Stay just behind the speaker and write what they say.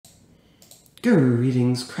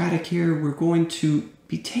Greetings, Craddock here. We're going to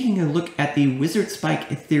be taking a look at the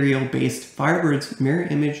Wizardspike Ethereal based Firebirds mirror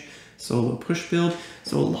image solo push build.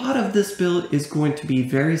 So a lot of this build is going to be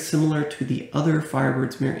very similar to the other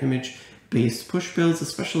Firebirds mirror image based push builds,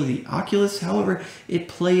 especially the Oculus. However, it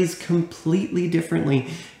plays completely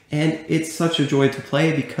differently, and it's such a joy to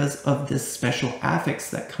play because of this special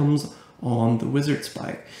affix that comes on the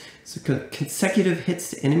Wizardspike. So consecutive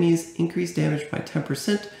hits to enemies increase damage by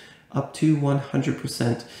 10%. Up to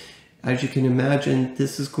 100%. As you can imagine,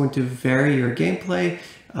 this is going to vary your gameplay.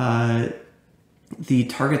 The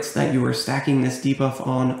targets that you are stacking this debuff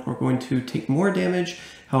on are going to take more damage.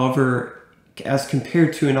 However, as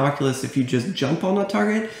compared to an Oculus, if you just jump on a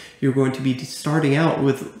target, you're going to be starting out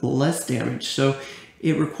with less damage. So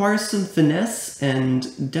it requires some finesse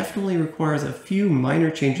and definitely requires a few minor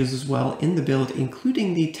changes as well in the build,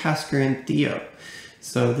 including the Tasker and Theo.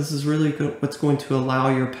 So this is really what's going to allow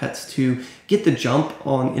your pets to get the jump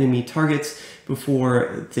on enemy targets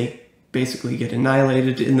before they basically get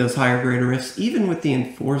annihilated in those higher grade rifts. Even with the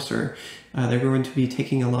Enforcer, they're going to be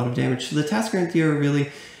taking a lot of damage. So the Tasker and Theo really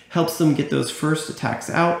helps them get those first attacks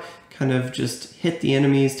out, kind of just hit the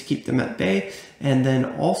enemies to keep them at bay, and then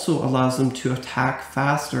also allows them to attack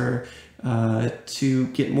faster to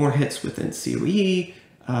get more hits within COE,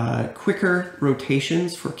 quicker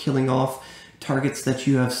rotations for killing off targets that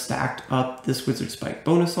you have stacked up this Wizardspike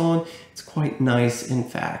bonus on. It's quite nice, in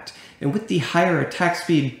fact. And with the higher attack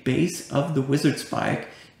speed base of the Wizardspike,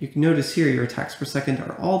 you can notice here your attacks per second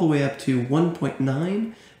are all the way up to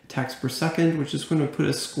 1.9 attacks per second, which is going to put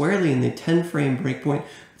us squarely in the 10 frame breakpoint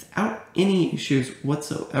without any issues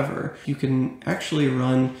whatsoever. You can actually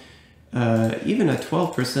run even a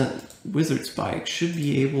 12% Wizardspike should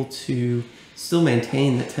be able to still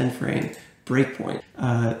maintain the 10 frame breakpoint.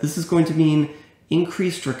 This is going to mean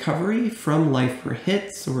increased recovery from life per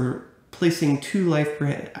hit, so we're placing 2 life per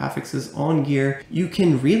hit affixes on gear. You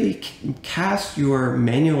can really cast your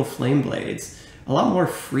manual flame blades a lot more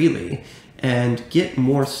freely and get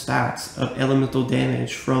more stacks of elemental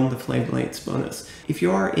damage from the flame blades bonus. If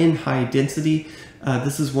you are in high density,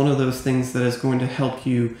 this is one of those things that is going to help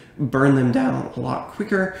you burn them down a lot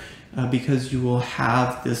quicker because you will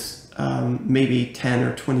have this maybe 10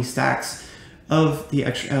 or 20 stacks of the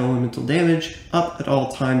extra elemental damage up at all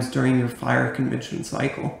times during your fire convention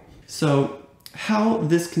cycle. So how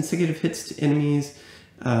this consecutive hits to enemies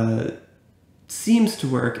seems to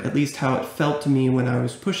work, at least how it felt to me when I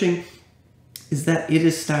was pushing, is that it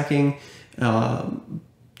is stacking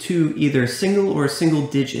to either single or single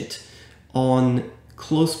digit on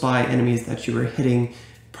close by enemies that you are hitting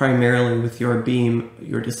primarily with your beam,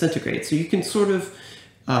 your disintegrate. So you can sort of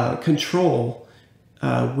control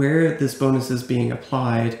where this bonus is being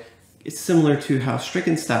applied. It's similar to how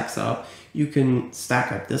Stricken stacks up. You can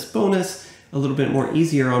stack up this bonus a little bit more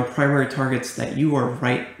easier on primary targets that you are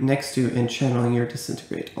right next to and channeling your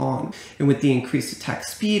disintegrate on. And with the increased attack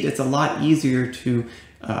speed, it's a lot easier to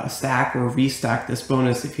stack or restack this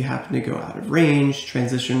bonus if you happen to go out of range,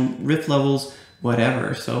 transition rift levels,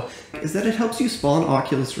 whatever. So is that it helps you spawn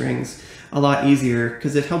Oculus rings a lot easier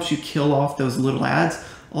because it helps you kill off those little ads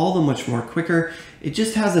all the much more quicker. It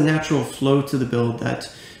just has a natural flow to the build that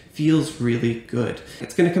feels really good.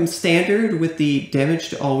 It's going to come standard with the damage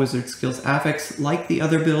to all wizard skills affix. Like the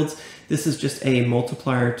other builds, this is just a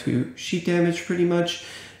multiplier to sheet damage pretty much.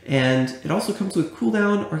 And it also comes with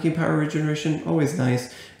cooldown, arcane power regeneration, always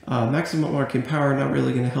nice. Maximum arcane power, not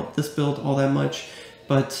really going to help this build all that much.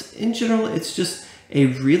 But in general, it's just a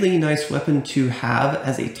really nice weapon to have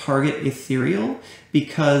as a target ethereal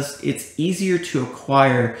because it's easier to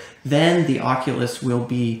acquire than the Oculus will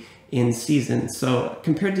be in season. So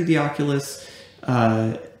compared to the Oculus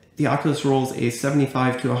rolls a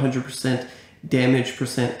 75 to 100% damage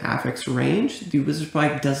percent affix range. The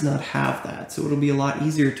Wizardspike does not have that, so it'll be a lot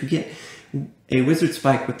easier to get a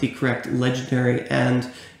Wizardspike with the correct legendary and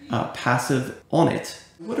passive on it.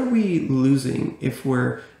 What are we losing if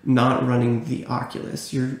we're not running the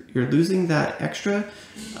Oculus? You're losing that extra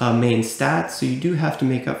main stat, so you do have to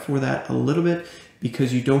make up for that a little bit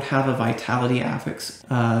because you don't have a vitality affix.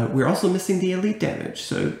 We're also missing the elite damage,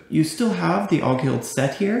 so you still have the All Guild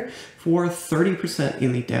set here for 30%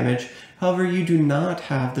 elite damage. However, you do not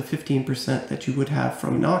have the 15% that you would have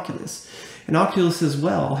from an Oculus. An Oculus as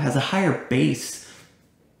well has a higher base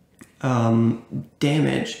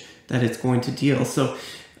damage that it's going to deal. So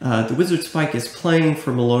the Wizardspike is playing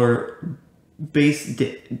from a lower base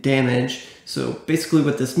damage. So basically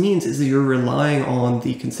what this means is that you're relying on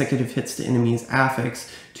the consecutive hits to enemies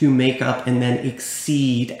affix to make up and then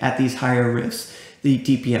exceed at these higher rifts the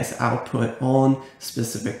DPS output on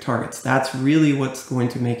specific targets. That's really what's going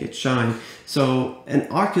to make it shine. So an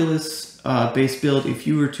Oculus based build, if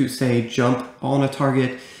you were to say jump on a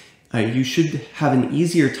target, you should have an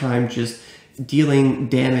easier time just dealing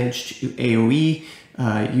damage to AoE.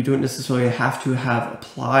 You don't necessarily have to have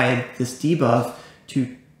applied this debuff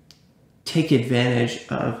to take advantage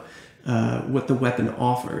of what the weapon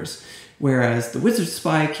offers. Whereas the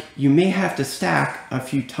Wizardspike, you may have to stack a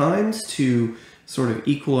few times to sort of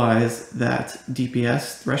equalize that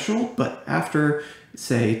DPS threshold, but after,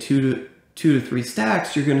 say, two to three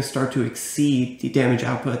stacks, you're going to start to exceed the damage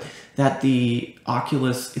output that the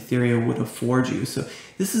Oculus Ethereal would afford you. So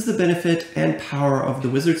this is the benefit and power of the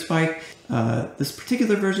Wizardspike. This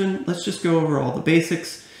particular version, let's just go over all the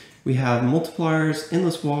basics. We have multipliers,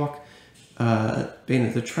 endless walk, Bane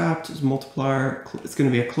of the Trapped is multiplier. It's going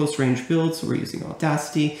to be a close range build, so we're using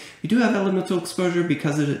Audacity. We do have elemental exposure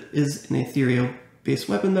because it is an ethereal based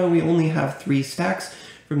weapon, though. We only have 3 stacks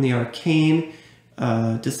from the Arcane.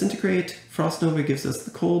 Disintegrate, Frost Nova gives us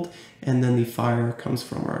the cold, and then the fire comes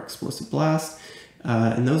from our Explosive Blast.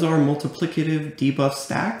 And those are multiplicative debuff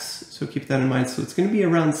stacks, so keep that in mind. So it's going to be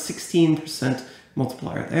around 16%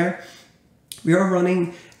 multiplier there. We are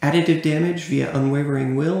running additive damage via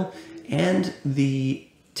Unwavering Will and the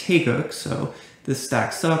Taeguk, so this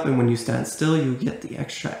stacks up, and when you stand still, you get the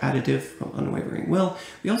extra additive from Unwavering Will.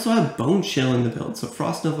 We also have Bone Chill in the build, so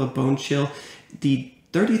Frost Nova, Bone Chill. The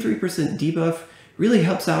 33% debuff really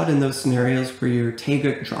helps out in those scenarios where your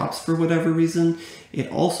Taeguk drops for whatever reason.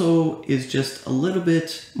 It also is just a little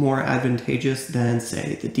bit more advantageous than,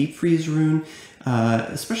 say, the Deep Freeze rune,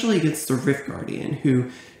 especially against the Rift Guardian, who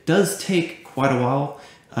does take quite a while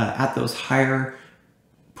at those higher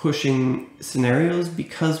pushing scenarios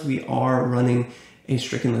because we are running a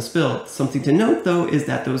Strickenless build. Something to note, though, is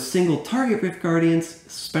that those single target Rift Guardians,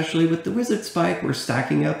 especially with the Wizardspike, we're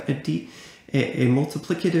stacking up a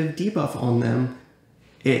multiplicative debuff on them.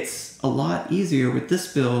 It's a lot easier with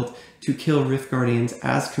this build to kill Rift Guardians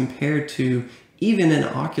as compared to even an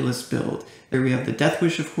Oculus build. There we have the Death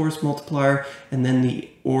Wish, of course, multiplier, and then the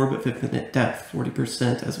Orb of Infinite Depth,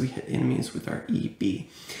 40% as we hit enemies with our EB.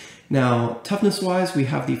 Now, toughness-wise, we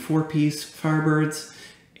have the 4-piece Firebirds,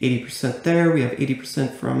 80% there. We have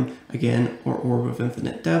 80% from, again, our Orb of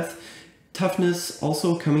Infinite Depth. Toughness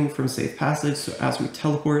also coming from Safe Passage, so as we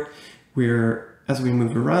teleport, as we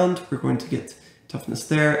move around, we're going to get toughness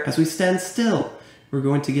there. As we stand still, we're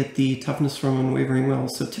going to get the toughness from Unwavering Will.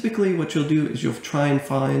 So typically what you'll do is you'll try and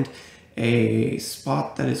find a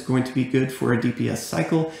spot that is going to be good for a DPS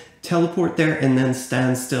cycle, teleport there, and then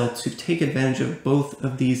stand still to take advantage of both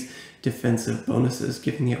of these defensive bonuses,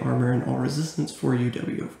 giving the armor and all resistance for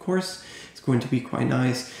UW, of course. It's going to be quite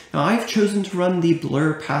nice. Now, I've chosen to run the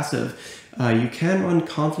Blur passive. You can run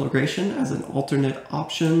Conflagration as an alternate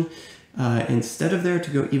option instead of there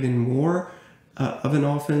to go even more of an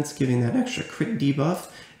offense, giving that extra crit debuff.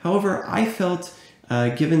 However, I felt,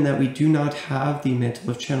 given that we do not have the Mantle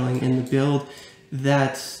of Channeling in the build,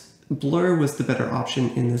 that Blur was the better option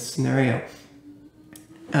in this scenario.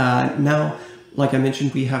 Now, like I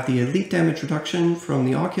mentioned, we have the elite damage reduction from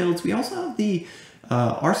the Archilds. We also have the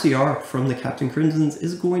RCR from the Captain Crimsons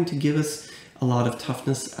is going to give us a lot of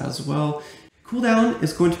toughness as well. Cooldown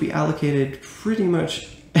is going to be allocated pretty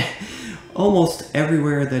much almost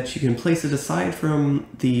everywhere that you can place it, aside from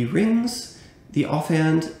the rings, the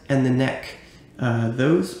offhand, and the neck.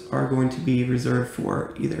 Those are going to be reserved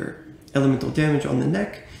for either elemental damage on the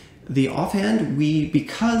neck. The offhand,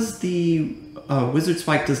 because the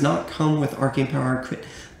Wizardspike does not come with Arcane Power and Crit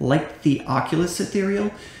like the Oculus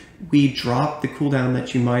Ethereal, we drop the cooldown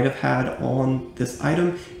that you might have had on this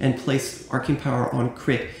item and place Arcane Power on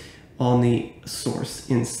Crit on the source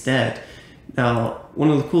instead. Now, one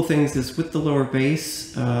of the cool things is with the lower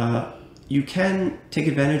base, you can take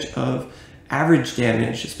advantage of average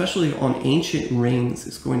damage, especially on Ancient Rings.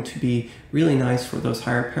 Is going to be really nice for those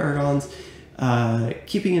higher paragons.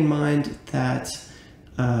 Keeping in mind that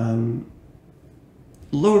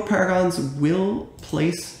lower paragons will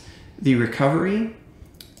place the recovery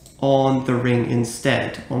on the ring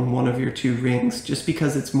instead, on one of your 2 rings, just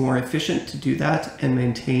because it's more efficient to do that and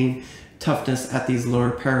maintain toughness at these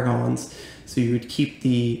lower paragons. So you would keep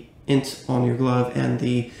the int on your glove and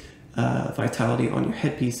the vitality on your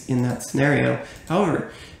headpiece in that scenario.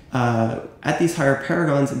 However, at these higher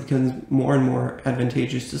paragons, it becomes more and more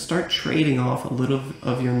advantageous to start trading off a little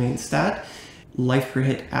of your main stat. Life per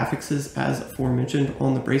hit affixes, as aforementioned,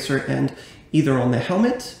 on the bracer and either on the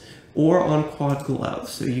helmet or on quad gloves.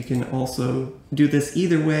 So you can also do this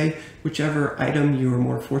either way, whichever item you are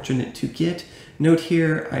more fortunate to get. Note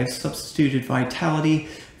here, I've substituted vitality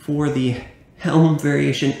for the Helm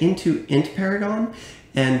variation into Int Paragon,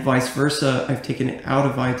 and vice versa. I've taken it out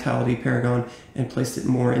of Vitality Paragon and placed it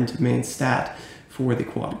more into main stat for the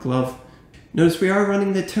Quad Glove. Notice we are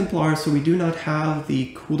running the Templar, so we do not have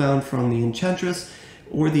the cooldown from the Enchantress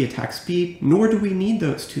or the attack speed, nor do we need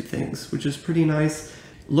those two things, which is pretty nice.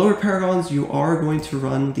 Lower Paragons, you are going to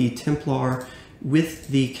run the Templar with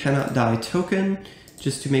the Cannot Die token,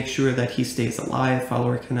 just to make sure that he stays alive,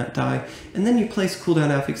 follower cannot die. And then you place cooldown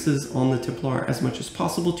affixes on the Templar as much as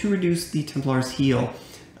possible to reduce the Templar's heal.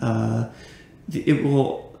 It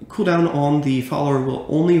will cooldown on the follower will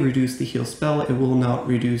only reduce the heal spell, it will not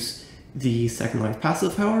reduce the second life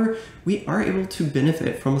passive. However, we are able to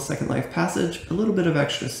benefit from a second life passage, a little bit of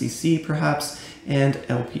extra CC perhaps, and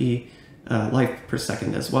LP life per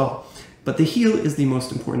second as well. But the heal is the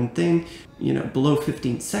most important thing, below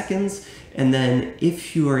 15 seconds. And then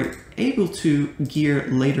if you are able to gear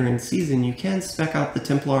later in season, you can spec out the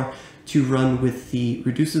Templar to run with the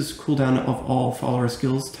reduces cooldown of all follower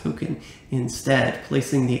skills token instead,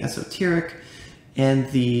 placing the Esoteric and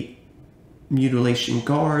the Mutilation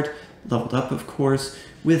Guard, leveled up of course,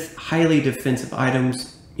 with highly defensive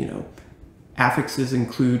items. Affixes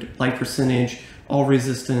include life percentage, all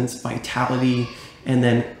resistance, vitality, and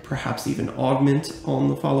then perhaps even augment on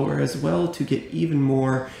the follower as well to get even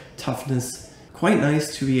more toughness. Quite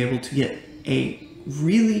nice to be able to get a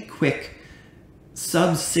really quick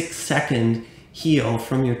sub 6 second heal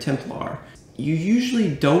from your Templar. You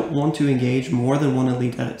usually don't want to engage more than one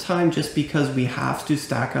elite at a time, just because we have to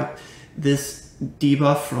stack up this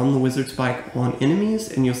debuff from the Wizardspike on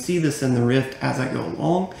enemies, and you'll see this in the Rift as I go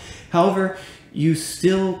along. However, you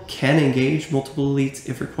still can engage multiple elites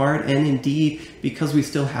if required, and indeed, because we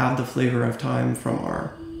still have the flavor of time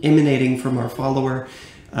emanating from our follower,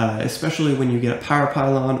 especially when you get a power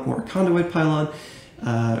pylon or a conduit pylon,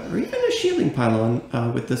 or even a shielding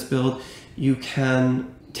pylon with this build, you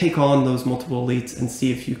can take on those multiple elites and see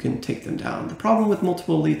if you can take them down. The problem with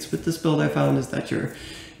multiple elites with this build I found is that your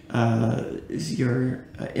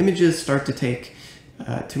images start to take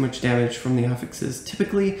too much damage from the affixes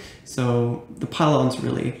typically, so the pylons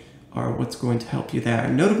really are what's going to help you there.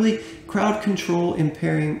 Notably, crowd control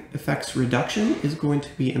impairing effects reduction is going to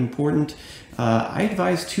be important. I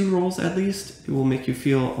advise 2 rolls at least. It will make you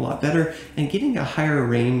feel a lot better, and getting a higher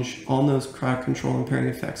range on those crowd control impairing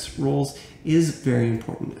effects rolls is very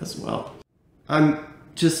important as well. I'm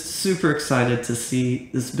just super excited to see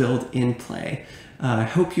this build in play. I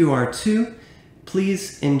hope you are too.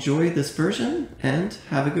 Please enjoy this version and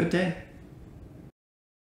have a good day.